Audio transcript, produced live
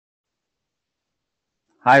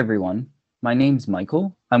Hi, everyone. My name's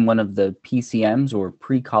Michael. I'm one of the PCMs or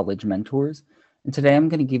pre-college mentors. And today I'm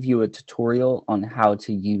going to give you a tutorial on how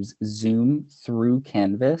to use Zoom through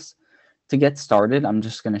Canvas. To get started, I'm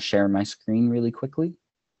just going to share my screen really quickly.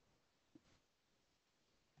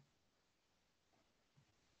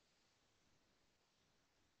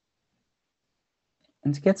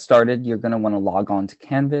 And to get started, you're going to want to log on to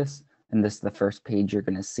Canvas. And this is the first page you're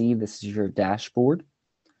going to see. This is your dashboard.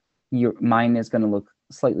 Mine is going to look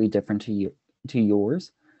slightly different to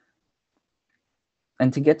yours.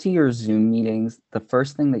 And to get to your Zoom meetings, the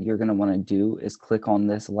first thing that you're going to want to do is click on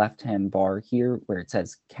this left-hand bar here where it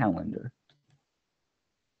says Calendar.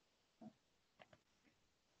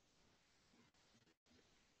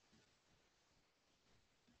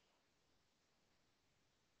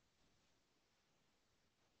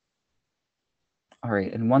 All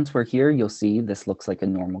right, and once we're here, you'll see this looks like a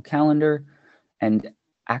normal calendar. And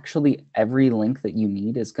actually, every link that you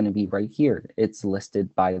need is going to be right here. It's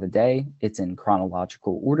listed by the day. It's in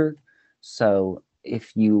chronological order. So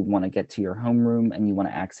if you want to get to your homeroom and you want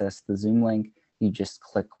to access the Zoom link, you just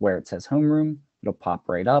click where it says homeroom. It'll pop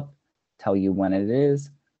right up, tell you when it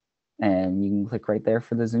is, and you can click right there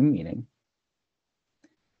for the Zoom meeting.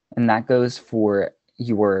 And that goes for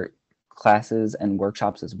your classes and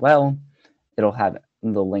workshops as well. It'll have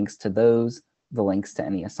the links to those, the links to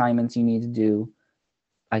any assignments you need to do.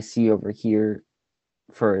 I see over here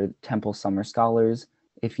for Temple Summer Scholars,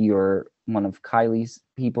 if you're one of Kylie's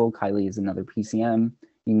people, Kylie is another PCM,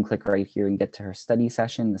 you can click right here and get to her study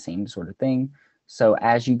session, the same sort of thing. So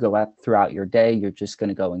as you go up throughout your day, you're just going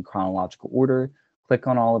to go in chronological order, click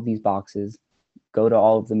on all of these boxes, go to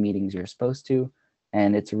all of the meetings you're supposed to,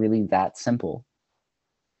 and it's really that simple.